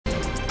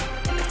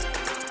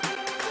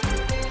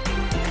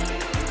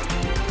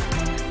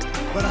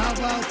But how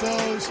about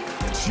those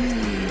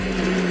Chiefs?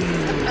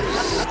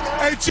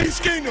 Hey, Chiefs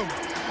Kingdom,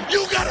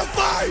 you gotta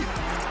fight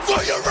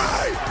for your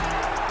right.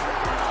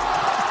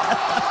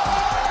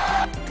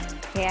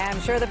 Yeah, I'm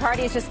sure the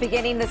party is just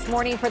beginning this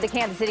morning for the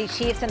Kansas City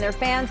Chiefs and their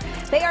fans.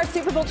 They are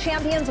Super Bowl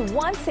champions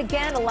once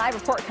again. A live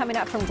report coming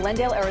up from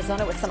Glendale,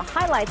 Arizona with some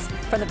highlights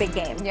from the big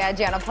game. Yeah,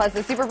 Gianna, plus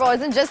the Super Bowl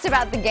isn't just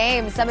about the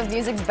game. Some of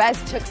music's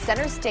best took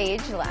center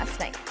stage last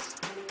night.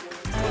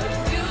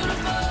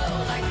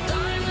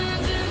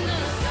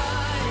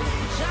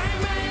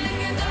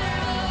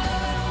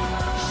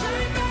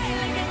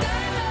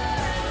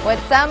 What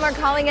some are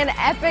calling an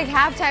epic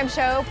halftime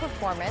show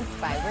performance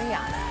by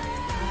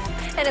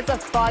Rihanna. And it's a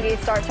foggy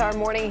start to our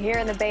morning here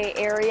in the Bay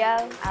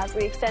Area. As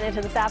we extend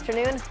into this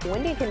afternoon,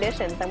 windy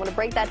conditions. I want to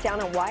break that down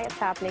and why it's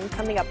happening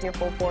coming up in your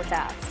full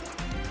forecast.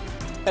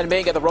 And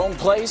being at the wrong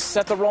place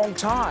at the wrong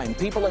time.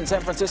 People in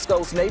San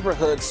Francisco's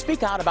neighborhood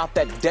speak out about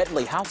that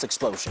deadly house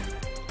explosion.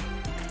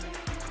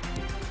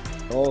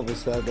 All of a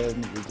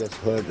sudden, we just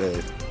heard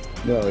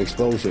a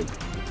explosion.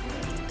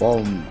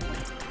 Boom.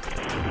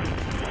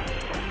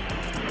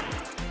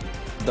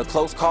 The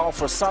close call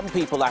for some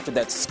people after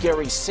that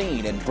scary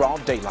scene in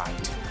broad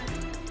daylight.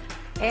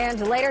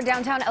 And later,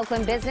 downtown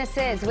Oakland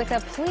businesses with a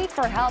plea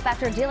for help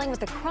after dealing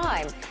with a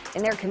crime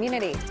in their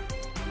community.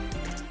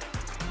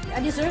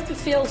 I deserve to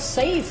feel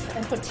safe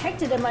and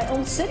protected in my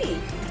own city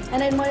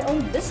and in my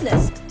own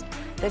business.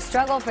 The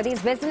struggle for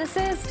these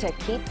businesses to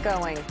keep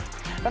going.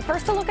 But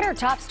first, a look at our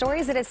top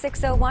stories. It is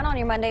 6:01 on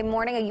your Monday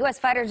morning. A U.S.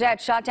 fighter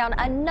jet shot down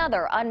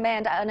another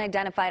unmanned,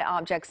 unidentified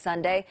object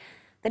Sunday.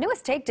 The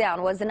newest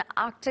takedown was an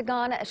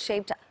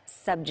octagon-shaped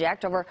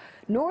subject over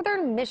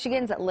northern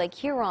Michigan's Lake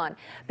Huron.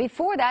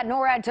 Before that,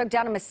 NORAD took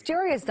down a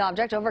mysterious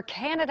object over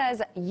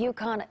Canada's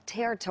Yukon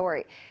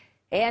territory.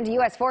 And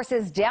U.S.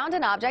 forces downed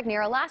an object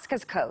near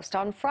Alaska's coast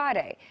on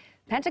Friday.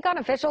 Pentagon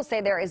officials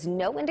say there is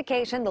no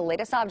indication the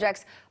latest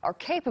objects are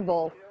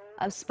capable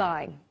of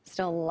spying.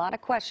 Still a lot of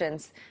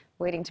questions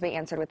waiting to be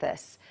answered with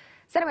this.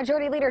 Senate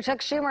Majority Leader Chuck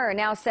Schumer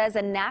now says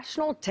a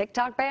national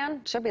TikTok ban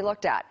should be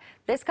looked at.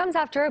 This comes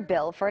after a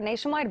bill for a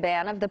nationwide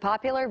ban of the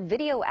popular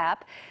video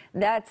app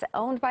that's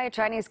owned by a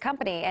Chinese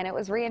company, and it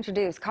was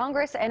reintroduced.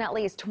 Congress and at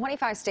least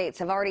 25 states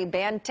have already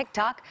banned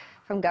TikTok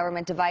from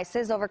government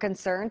devices over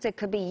concerns it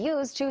could be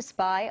used to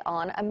spy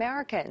on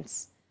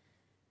Americans.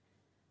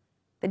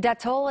 The death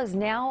toll is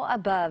now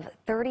above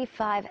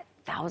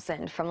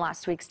 35,000 from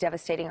last week's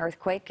devastating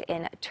earthquake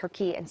in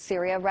Turkey and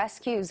Syria.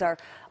 Rescues are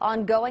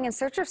ongoing, and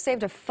searchers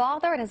saved a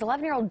father and his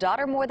 11-year-old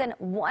daughter more than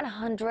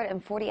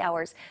 140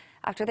 hours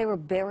after they were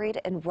buried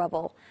in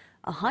rubble.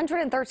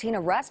 113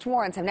 arrest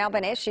warrants have now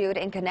been issued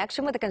in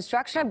connection with the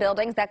construction of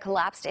buildings that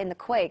collapsed in the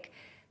quake.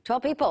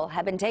 12 people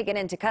have been taken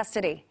into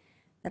custody.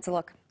 That's a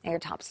look at your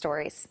top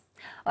stories.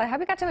 Well, I hope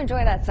you got to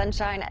enjoy that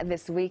sunshine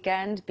this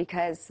weekend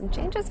because some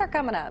changes are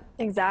coming up.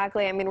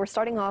 Exactly. I mean, we're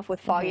starting off with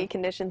foggy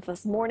conditions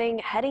this morning,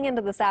 heading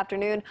into this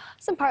afternoon,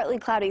 some partly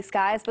cloudy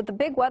skies, but the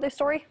big weather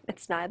story,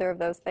 it's neither of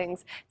those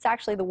things. It's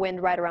actually the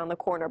wind right around the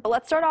corner. But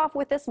let's start off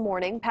with this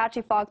morning.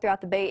 Patchy fog throughout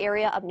the Bay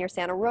Area up near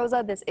Santa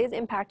Rosa. This is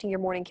impacting your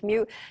morning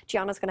commute.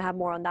 Gianna's going to have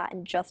more on that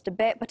in just a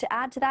bit. But to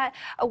add to that,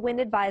 a wind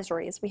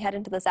advisory as we head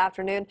into this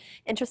afternoon.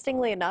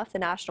 Interestingly enough, the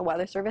National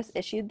Weather Service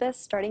issued this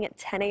starting at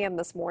 10 a.m.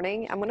 this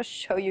morning. I'm going to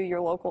show you your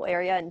local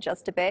area in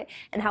just a bit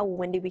and how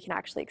windy we can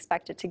actually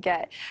expect it to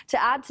get.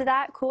 To add to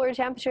that, cooler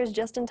temperatures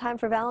just in time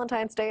for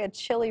Valentine's Day, a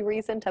chilly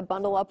reason to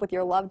bundle up with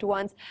your loved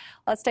ones.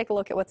 Let's take a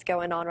look at what's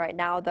going on right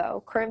now,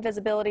 though. Current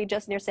visibility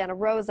just near Santa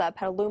Rosa,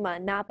 Petaluma,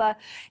 and Napa.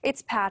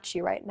 It's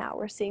patchy right now.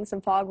 We're seeing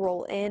some fog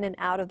roll in and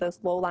out of those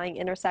low-lying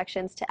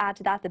intersections. To add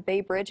to that, the Bay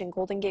Bridge and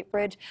Golden Gate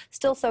Bridge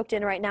still soaked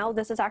in right now.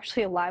 This is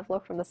actually a live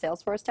look from the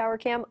Salesforce Tower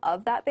cam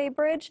of that Bay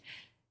Bridge.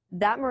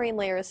 That marine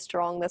layer is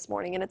strong this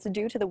morning, and it's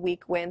due to the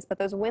weak winds, but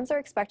those winds are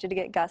expected to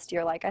get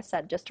gustier, like I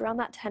said, just around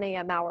that 10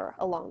 a.m. hour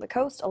along the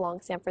coast,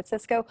 along San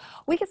Francisco.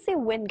 We could see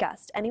wind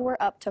gusts anywhere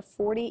up to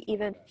 40,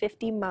 even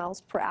 50 miles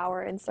per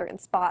hour in certain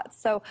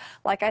spots. So,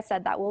 like I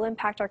said, that will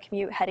impact our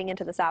commute heading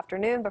into this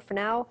afternoon, but for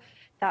now,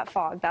 that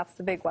fog, that's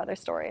the big weather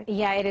story.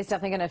 Yeah, it is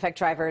definitely going to affect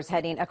drivers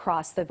heading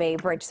across the Bay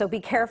Bridge, so be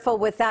careful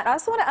with that. I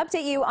also want to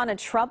update you on a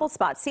trouble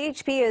spot.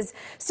 CHP is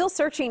still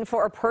searching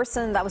for a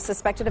person that was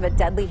suspected of a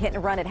deadly hit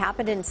and run. It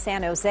happened in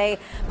San Jose.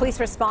 Police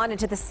responded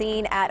to the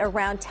scene at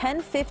around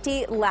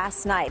 10:50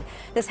 last night.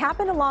 This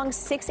happened along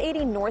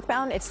 680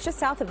 northbound. It's just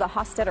south of the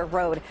Hostetler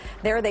Road.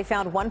 There they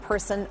found one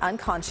person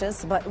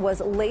unconscious but was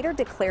later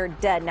declared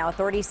dead. Now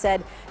authorities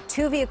said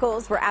 2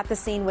 vehicles were at the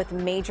scene with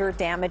major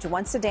damage,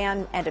 one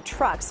sedan and a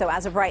truck. So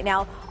as of right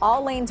now,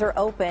 all lanes are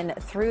open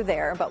through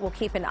there, but we'll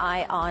keep an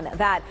eye on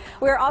that.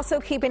 We're also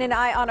keeping an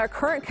eye on our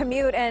current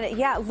commute, and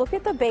yeah, look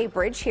at the Bay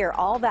Bridge here.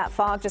 All that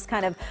fog just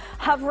kind of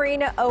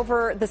hovering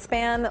over the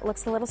span.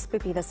 Looks a little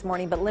spooky this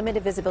morning, but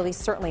limited visibility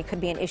certainly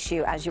could be an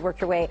issue as you work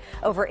your way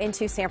over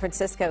into San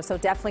Francisco, so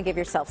definitely give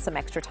yourself some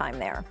extra time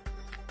there.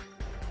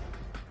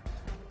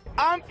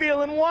 I'm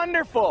feeling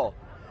wonderful.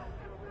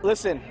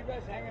 Listen,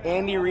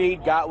 Andy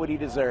Reid got what he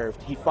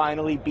deserved. He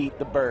finally beat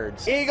the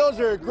Birds. Eagles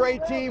are a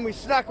great team. We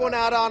snuck one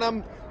out on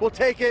them. We'll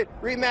take it.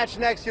 Rematch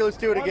next year. Let's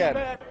do it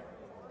again.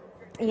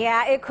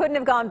 Yeah, it couldn't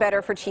have gone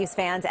better for Chiefs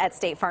fans at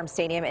State Farm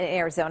Stadium in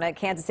Arizona.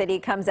 Kansas City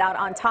comes out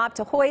on top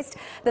to hoist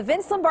the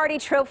Vince Lombardi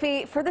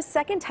Trophy for the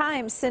second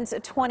time since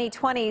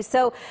 2020.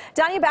 So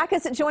Danya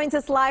Backus joins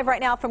us live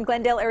right now from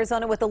Glendale,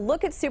 Arizona with a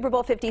look at Super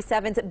Bowl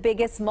 57's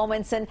biggest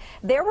moments. And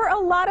there were a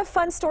lot of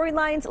fun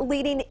storylines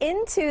leading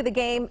into the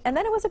game. And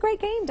then it was a great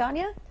game,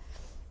 Danya.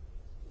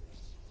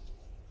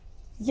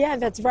 Yeah,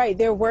 that's right.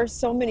 There were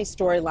so many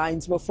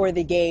storylines before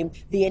the game,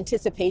 the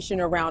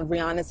anticipation around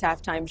Rihanna's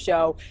halftime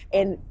show,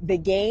 and the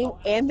game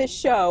and the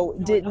show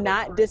did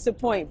not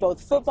disappoint both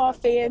football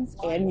fans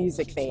and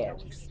music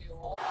fans.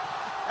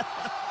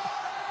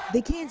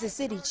 The Kansas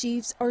City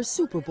Chiefs are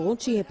Super Bowl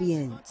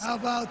champions. How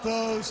about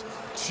those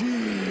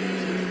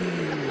Chiefs?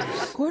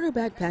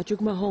 Quarterback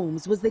Patrick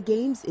Mahomes was the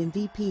game's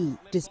MVP.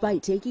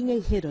 Despite taking a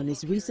hit on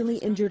his recently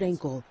injured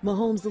ankle,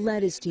 Mahomes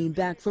led his team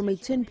back from a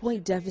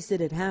 10-point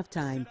deficit at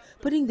halftime,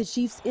 putting the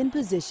Chiefs in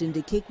position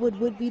to kick what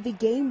would be the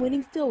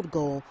game-winning field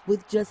goal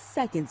with just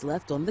seconds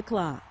left on the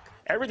clock.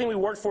 Everything we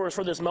worked for is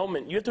for this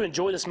moment. You have to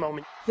enjoy this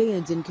moment.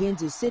 Fans in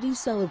Kansas City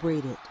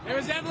celebrated. It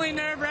was definitely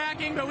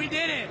nerve-wracking, but we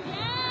did it.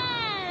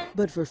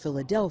 But for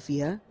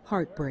Philadelphia,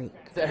 heartbreak.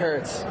 It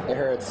hurts. It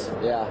hurts.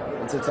 Yeah,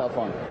 it's a tough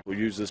one. We'll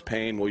use this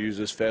pain, we'll use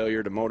this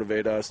failure to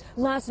motivate us.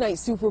 Last night's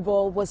Super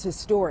Bowl was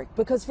historic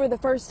because for the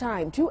first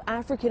time, two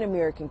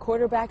African-American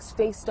quarterbacks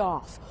faced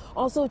off.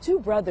 Also, two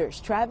brothers,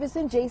 Travis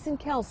and Jason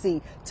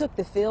Kelce, took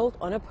the field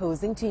on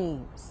opposing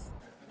teams.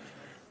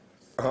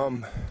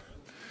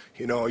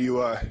 You know,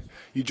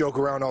 you joke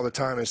around all the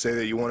time and say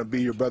that you want to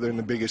be your brother in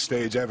the biggest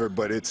stage ever,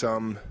 but it's a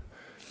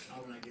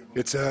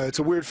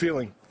weird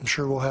feeling. I'm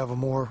sure we'll have a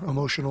more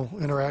emotional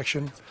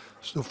interaction.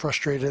 Still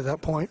frustrated at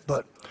that point,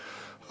 but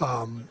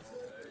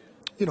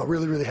you know,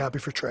 really happy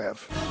for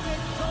Trav.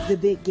 The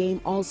big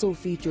game also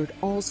featured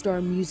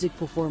all-star music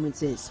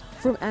performances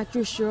from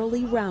actress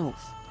Shirley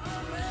Ralph,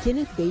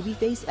 Kenneth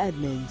Babyface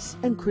Edmonds,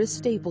 and Chris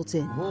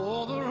Stapleton.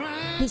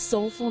 His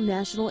soulful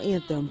national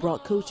anthem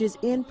brought coaches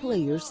and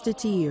players to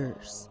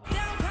tears.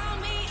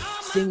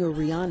 Singer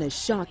Rihanna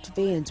shocked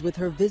fans with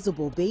her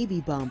visible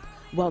baby bump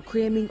while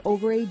cramming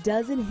over a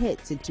dozen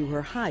hits into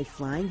her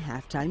high-flying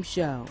halftime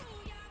show.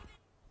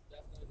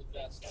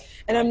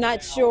 And I'm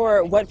not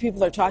sure what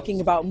people are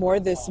talking about more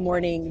this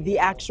morning, the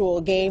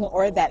actual game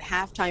or that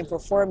halftime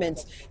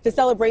performance. The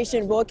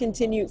celebration will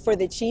continue for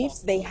the Chiefs.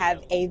 They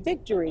have a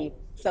victory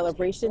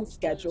celebration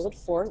scheduled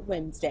for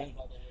Wednesday.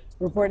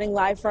 Reporting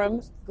live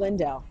from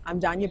Glendale, I'm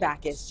Danya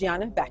Backus.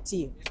 Gianna, back to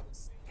you.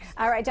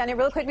 All right, Danya,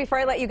 real quick before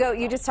I let you go,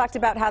 you just talked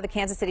about how the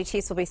Kansas City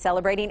Chiefs will be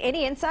celebrating.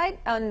 Any insight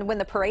on when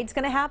the parade's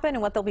going to happen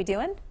and what they'll be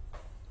doing?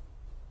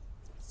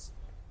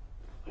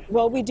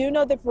 Well, we do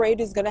know the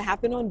parade is going to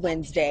happen on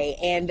Wednesday,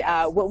 and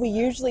what we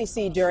usually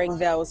see during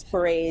those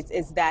parades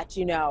is that,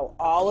 you know,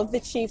 all of the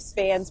Chiefs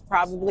fans,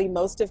 probably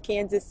most of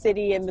Kansas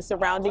City and the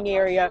surrounding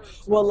area,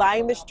 will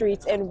line the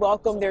streets and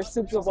welcome their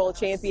Super Bowl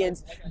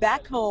champions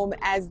back home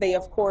as they,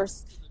 of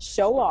course,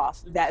 show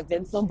off that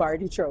Vince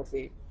Lombardi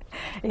trophy.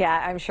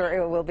 Yeah, I'm sure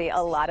it will be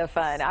a lot of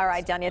fun. All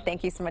right, Danya,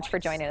 thank you so much for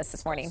joining us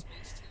this morning.